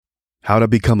How to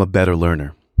become a better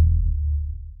learner.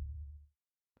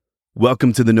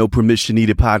 Welcome to the No Permission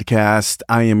Needed podcast.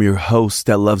 I am your host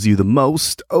that loves you the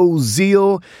most,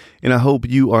 Ozeal, and I hope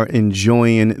you are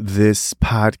enjoying this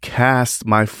podcast.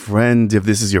 My friend, if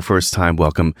this is your first time,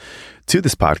 welcome to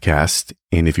this podcast.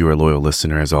 And if you're a loyal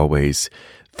listener, as always,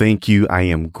 thank you. I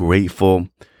am grateful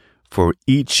for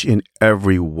each and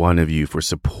every one of you for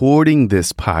supporting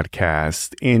this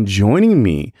podcast and joining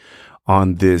me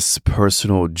on this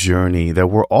personal journey that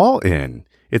we're all in.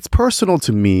 It's personal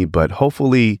to me, but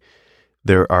hopefully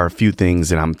there are a few things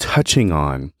that I'm touching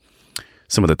on,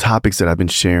 some of the topics that I've been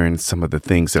sharing, some of the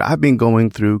things that I've been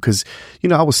going through. Because,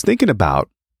 I was thinking about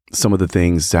some of the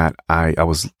things that I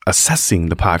was assessing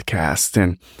the podcast,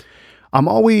 and I'm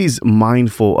always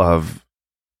mindful of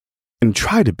and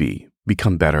try to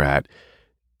become better at,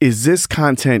 is this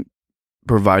content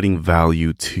providing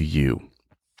value to you?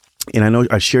 And I know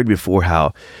I shared before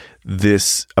how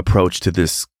this approach to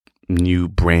this new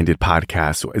branded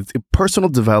podcast, it's personal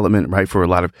development, right?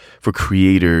 For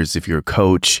creators, if you're a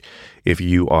coach, if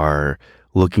you are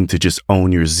looking to just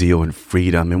own your zeal and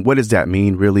freedom. And what does that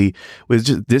mean, really?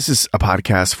 This is a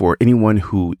podcast for anyone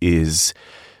who is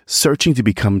searching to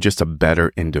become just a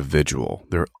better individual.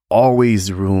 There's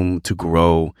always room to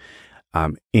grow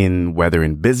whether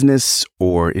in business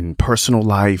or in personal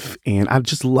life. And I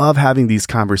just love having these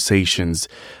conversations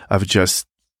of just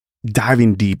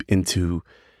diving deep into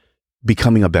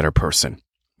becoming a better person.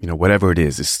 Whatever it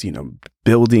is, it's,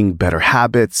 building better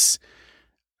habits,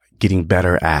 getting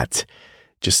better at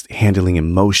just handling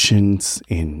emotions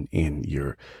in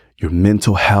your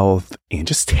mental health, and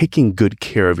just taking good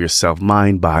care of yourself,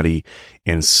 mind, body,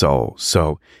 and soul.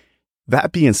 So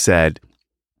that being said,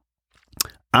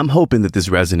 I'm hoping that this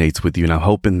resonates with you, and I'm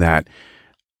hoping that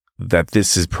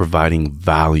this is providing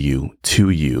value to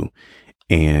you.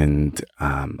 And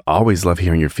I always love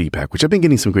hearing your feedback, which I've been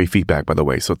getting some great feedback, by the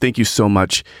way. So thank you so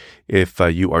much if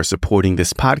you are supporting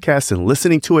this podcast and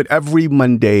listening to it. Every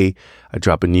Monday, I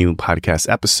drop a new podcast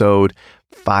episode,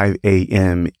 5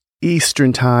 a.m.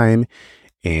 Eastern time,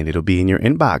 and it'll be in your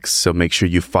inbox. So make sure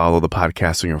you follow the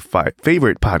podcast on your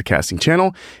favorite podcasting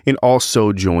channel, and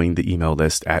also join the email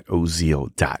list at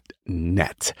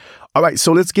ozeal.net. All right,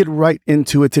 so let's get right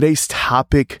into it. Today's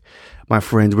topic, my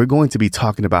friends, we're going to be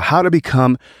talking about how to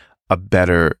become a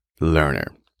better learner.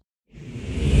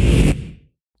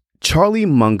 Charlie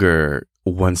Munger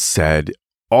once said,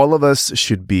 all of us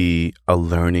should be a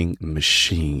learning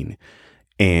machine.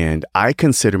 And I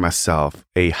consider myself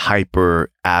a hyper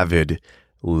avid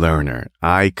learner.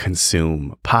 I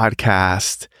consume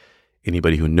podcasts.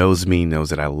 Anybody who knows me knows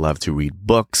that I love to read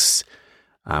books.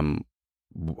 I'm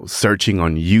searching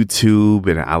on YouTube,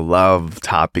 and I love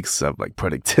topics of like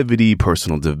productivity,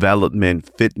 personal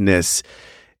development, fitness,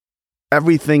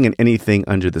 everything and anything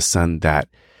under the sun that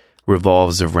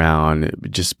revolves around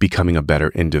just becoming a better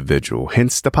individual.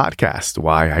 Hence the podcast,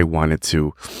 why I wanted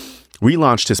to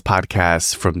relaunch this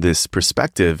podcast from this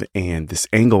perspective and this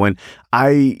angle. And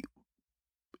I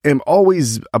am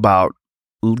always about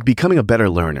becoming a better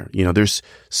learner. There's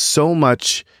so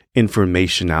much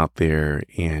information out there,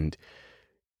 and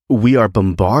we are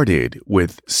bombarded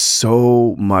with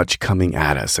so much coming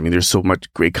at us. I mean, there's so much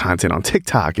great content on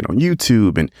TikTok and on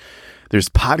YouTube, and there's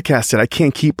podcasts that I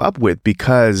can't keep up with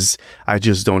because I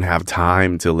just don't have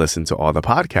time to listen to all the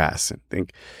podcasts. And I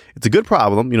think it's a good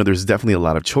problem. There's definitely a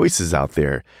lot of choices out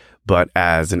there. But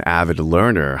as an avid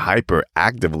learner,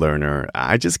 hyperactive learner,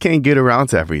 I just can't get around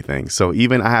to everything. So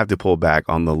even I have to pull back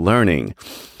on the learning.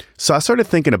 So I started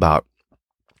thinking about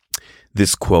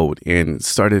this quote and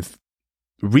started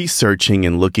researching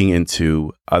and looking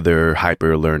into other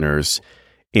hyper learners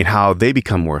and how they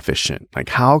become more efficient. Like,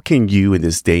 how can you in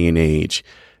this day and age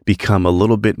become a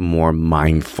little bit more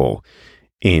mindful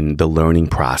in the learning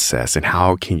process? And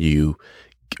how can you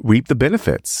reap the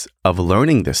benefits of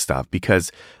learning this stuff?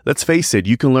 Because let's face it,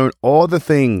 you can learn all the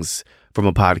things from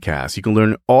a podcast. You can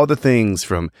learn all the things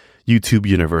from YouTube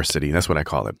University. That's what I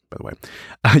call it, by the way.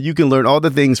 You can learn all the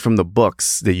things from the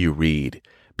books that you read,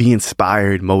 be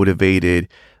inspired, motivated.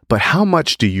 But how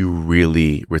much do you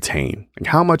really retain? And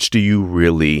how much do you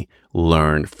really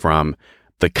learn from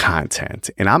the content?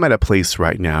 And I'm at a place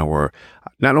right now where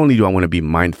not only do I want to be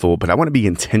mindful, but I want to be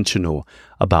intentional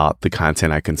about the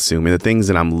content I consume and the things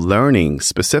that I'm learning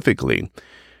specifically.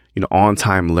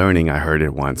 On-time learning, I heard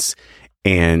it once,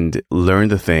 and learn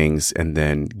the things and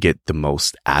then get the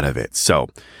most out of it. So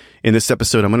in this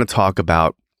episode, I'm going to talk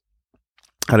about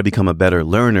how to become a better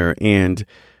learner and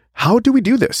how do we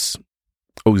do this?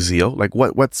 Ozeal, like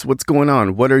what's going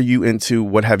on? What are you into?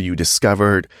 What have you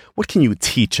discovered? What can you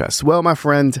teach us? Well, my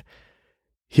friend,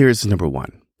 here's number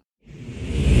one.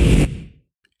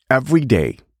 every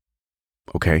day,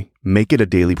 okay, make it a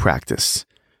daily practice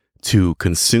to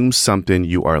consume something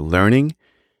you are learning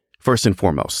first and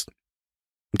foremost.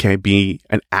 Okay, be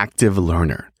an active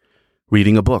learner,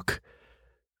 reading a book,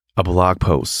 a blog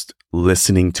post,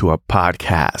 listening to a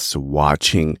podcast,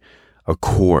 watching a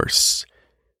course.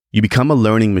 You become a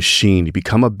learning machine. You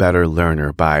become a better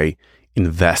learner by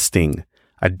investing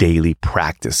a daily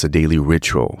practice, a daily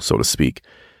ritual, so to speak,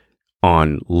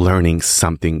 on learning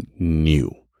something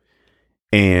new.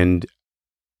 And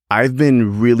I've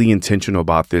been really intentional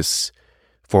about this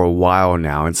for a while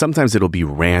now. And sometimes it'll be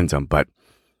random, but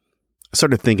I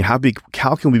started thinking,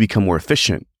 how can we become more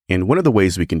efficient? And one of the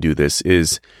ways we can do this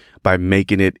is by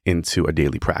making it into a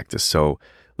daily practice. So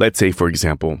let's say, for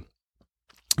example,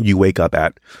 you wake up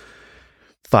at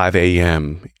 5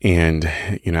 a.m. and,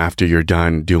 after you're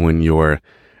done doing your,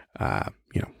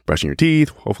 brushing your teeth,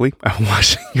 hopefully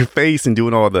washing your face and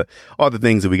doing all the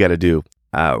things that we got to do,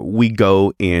 we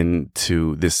go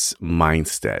into this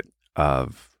mindset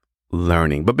of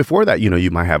learning. But before that,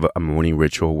 you might have a morning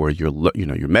ritual where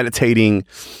you're meditating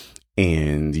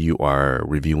and you are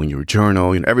reviewing your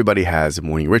journal. Everybody has a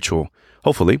morning ritual,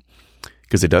 hopefully,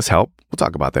 because it does help. We'll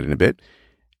talk about that in a bit.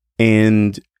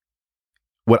 And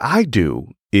what I do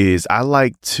is I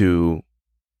like to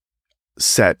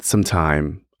set some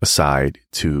time aside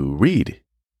to read.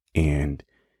 And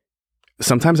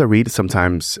sometimes I read,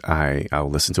 sometimes I'll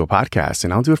listen to a podcast,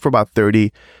 and I'll do it for about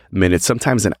 30 minutes,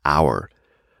 sometimes an hour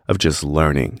of just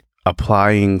learning,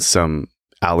 applying some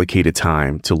allocated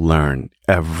time to learn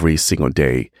every single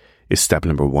day is step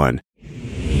number one.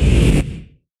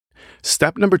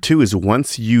 Step number two is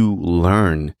once you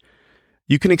learn,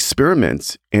 you can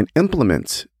experiment and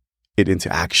implement it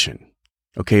into action.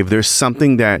 Okay, if there's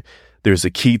something that there's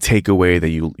a key takeaway that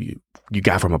you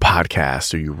got from a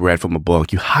podcast or you read from a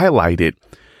book, you highlight it,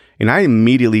 and I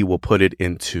immediately will put it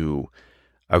into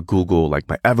a Google, like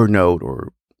my Evernote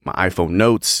or my iPhone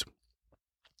notes.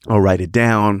 I'll write it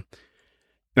down.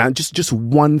 And just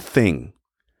one thing,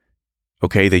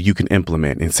 okay, that you can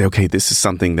implement and say, okay, this is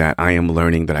something that I am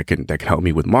learning that can help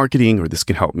me with marketing, or this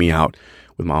can help me out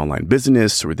with my online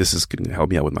business, or this is going to help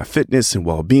me out with my fitness and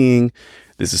well-being.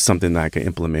 This is something that I can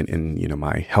implement in,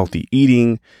 my healthy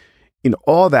eating,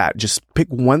 all that. Just pick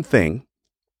one thing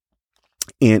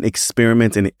and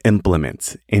experiment and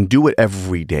implement, and do it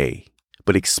every day,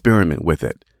 but experiment with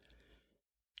it.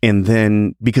 And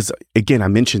then, because again, I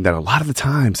mentioned that a lot of the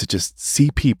times I just see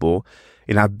people,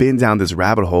 and I've been down this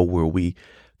rabbit hole where we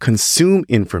consume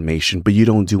information, but you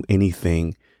don't do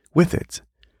anything with it.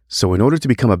 So in order to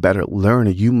become a better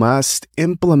learner, you must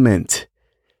implement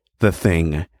the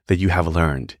thing that you have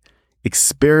learned.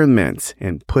 Experiment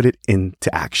and put it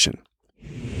into action.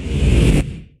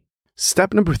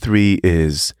 Step number 3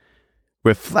 is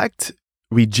reflect,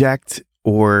 reject,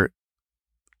 or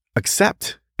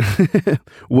accept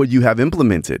what you have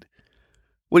implemented.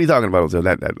 What are you talking about, Ozil?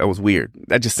 That was weird.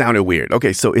 That just sounded weird.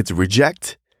 Okay, so it's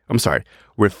reflect,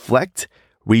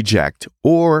 reject,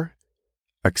 or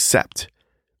accept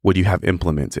what you have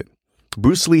implemented.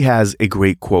 Bruce Lee has a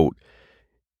great quote,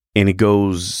 and it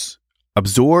goes,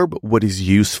 absorb what is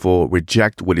useful,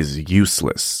 reject what is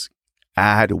useless,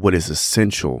 add what is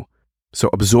essential. So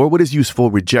absorb what is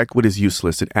useful, reject what is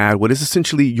useless, and add what is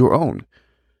essentially your own.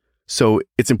 So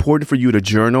it's important for you to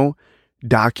journal,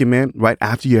 document right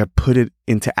after you have put it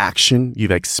into action,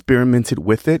 you've experimented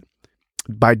with it.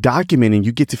 By documenting,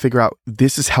 you get to figure out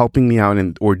this is helping me out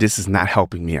or this is not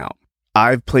helping me out.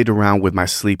 I've played around with my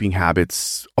sleeping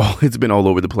habits. Oh, it's been all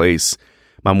over the place.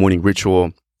 My morning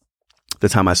ritual, the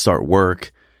time I start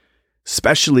work,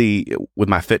 especially with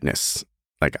my fitness.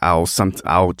 Like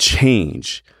I'll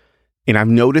change. And I've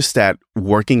noticed that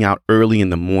working out early in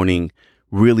the morning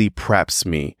really preps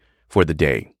me for the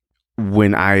day.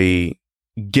 When I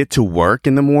get to work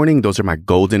in the morning, those are my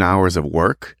golden hours of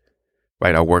work,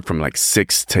 right? I'll work from like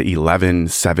 6 to 11,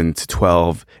 7 to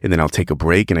 12, and then I'll take a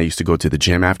break. And I used to go to the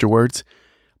gym afterwards.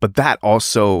 But that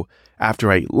also,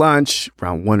 after I ate lunch,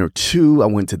 around 1 or 2, I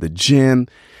went to the gym,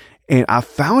 and I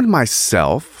found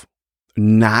myself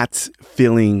not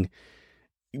feeling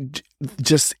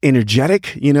just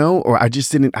energetic, or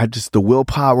the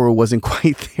willpower wasn't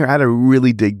quite there. I had to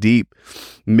really dig deep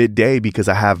midday because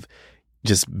I have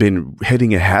just been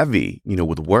hitting it heavy,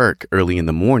 with work early in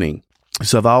the morning.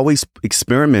 So I've always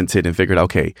experimented and figured,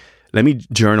 okay, let me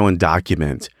journal and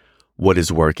document what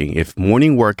is working. If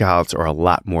morning workouts are a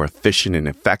lot more efficient and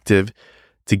effective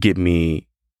to get me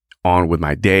on with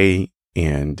my day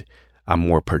and I'm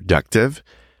more productive,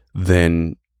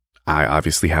 then I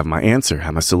obviously have my answer,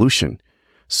 have my solution.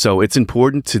 So it's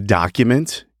important to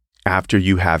document after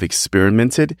you have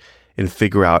experimented and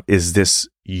figure out, is this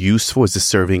useful? Is this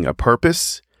serving a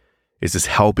purpose? Is this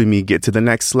helping me get to the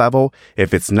next level?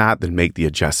 If it's not, then make the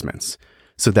adjustments.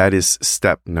 So that is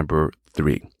step number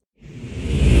 3.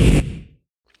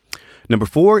 Number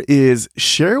 4 is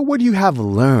share what you have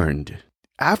learned.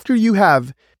 After you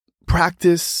have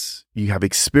practiced, you have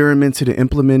experimented and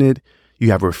implemented, you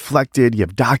have reflected, you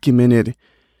have documented,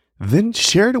 then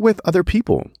share it with other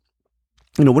people.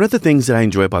 One of the things that I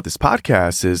enjoy about this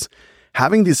podcast is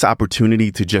having this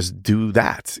opportunity to just do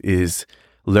that, is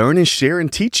learn and share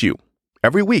and teach you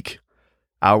every week.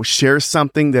 I'll share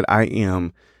something that I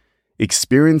am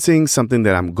experiencing, something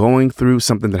that I'm going through,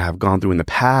 something that I've gone through in the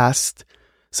past,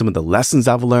 some of the lessons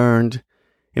I've learned.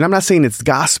 And I'm not saying it's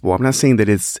gospel. I'm not saying that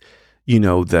it's,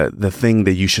 the thing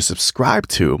that you should subscribe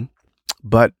to.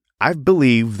 But I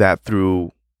believe that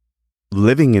through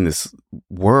living in this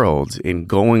world and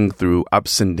going through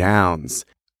ups and downs,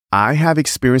 I have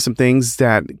experienced some things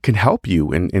that can help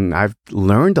you. And I've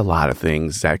learned a lot of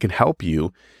things that can help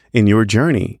you in your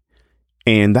journey.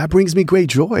 And that brings me great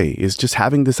joy, is just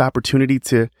having this opportunity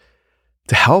to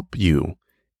help you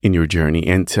in your journey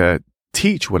and to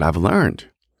teach what I've learned.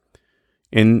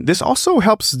 And this also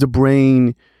helps the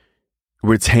brain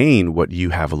retain what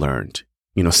you have learned,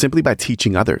 simply by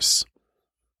teaching others.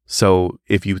 So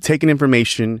if you take an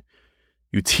information,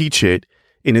 you teach it,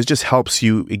 and it just helps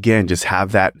you, again, just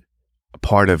have that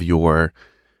part of your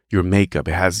makeup.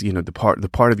 It has, the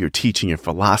part of your teaching, your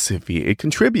philosophy. It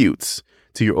contributes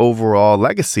to your overall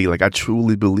legacy. Like, I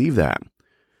truly believe that.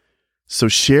 So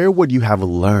share what you have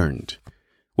learned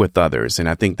with others. And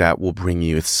I think that will bring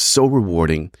you, it's so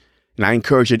rewarding. And I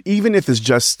encourage it, even if it's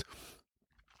just,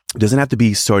 it doesn't have to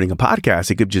be starting a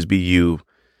podcast. It could just be you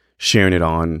sharing it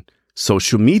on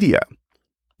social media.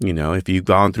 If you've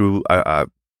gone through a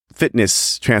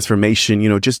fitness transformation,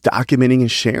 just documenting and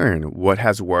sharing what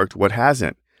has worked, what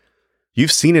hasn't.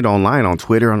 You've seen it online on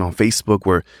Twitter and on Facebook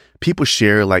where people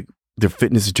share like their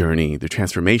fitness journey, their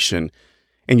transformation.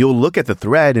 And you'll look at the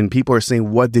thread and people are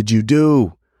saying, what did you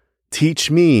do?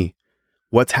 Teach me.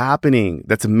 What's happening?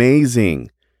 That's amazing.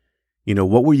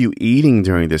 What were you eating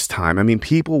during this time? I mean,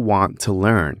 people want to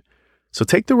learn. So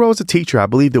take the role as a teacher. I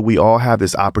believe that we all have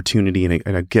this opportunity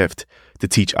and a gift to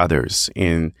teach others.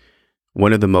 And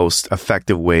one of the most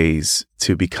effective ways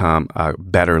to become a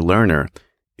better learner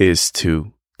is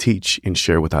to teach and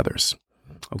share with others.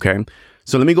 Okay.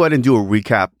 So let me go ahead and do a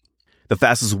recap. The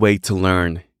fastest way to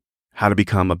learn how to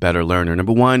become a better learner.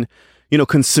 Number 1,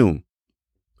 consume,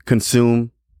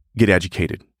 get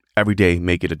educated every day,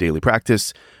 make it a daily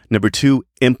practice. Number 2,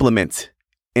 implement,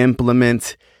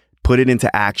 put it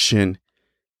into action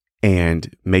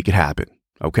and make it happen.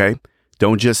 Okay.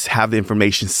 Don't just have the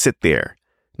information sit there.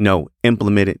 No,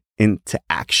 implement it into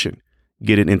action,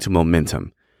 get it into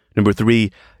momentum. Number 3,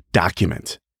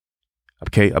 document.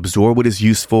 Okay. Absorb what is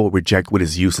useful, reject what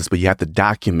is useless, but you have to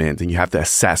document and you have to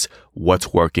assess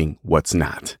what's working, what's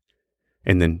not,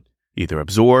 and then either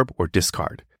absorb or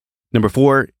discard. Number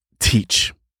 4,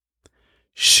 teach.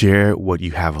 Share what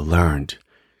you have learned.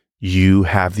 You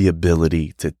have the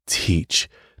ability to teach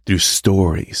through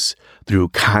stories, through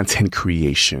content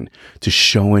creation, to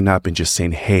showing up and just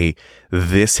saying, hey,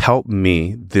 this helped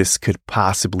me. This could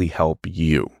possibly help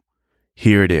you.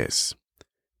 Here it is.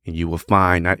 And you will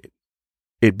find not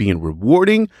it being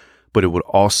rewarding, but it would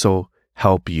also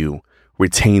help you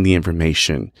retain the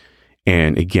information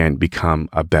and, again, become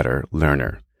a better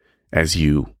learner as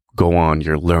you go on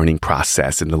your learning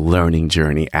process and the learning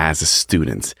journey as a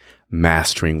student,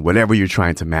 mastering whatever you're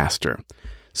trying to master.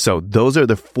 So those are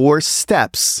the 4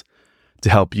 steps to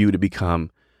help you to become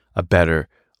a better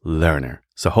learner.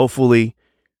 So hopefully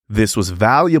this was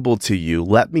valuable to you.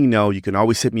 Let me know. You can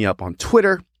always hit me up on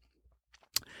Twitter.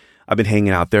 I've been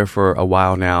hanging out there for a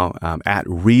while now, at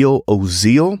Real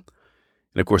Ozeal.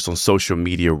 And of course, on social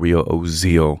media, Real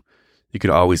Ozeal. You can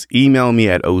always email me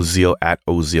at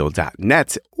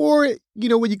ozeal@ozeal.net. Or,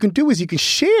 what you can do is you can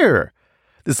share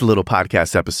this little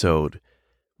podcast episode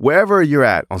wherever you're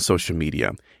at on social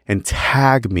media and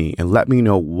tag me and let me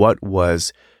know what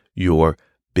was your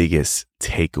biggest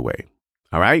takeaway.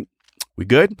 All right? We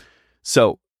good?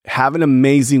 So have an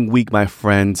amazing week, my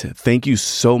friend. Thank you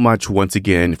so much once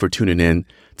again for tuning in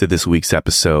to this week's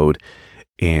episode,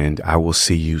 and I will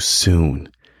see you soon.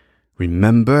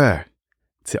 Remember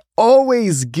to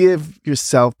always give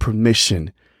yourself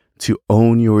permission to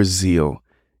own your zeal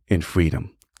and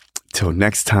freedom. Till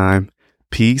next time,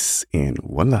 peace and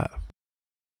one love.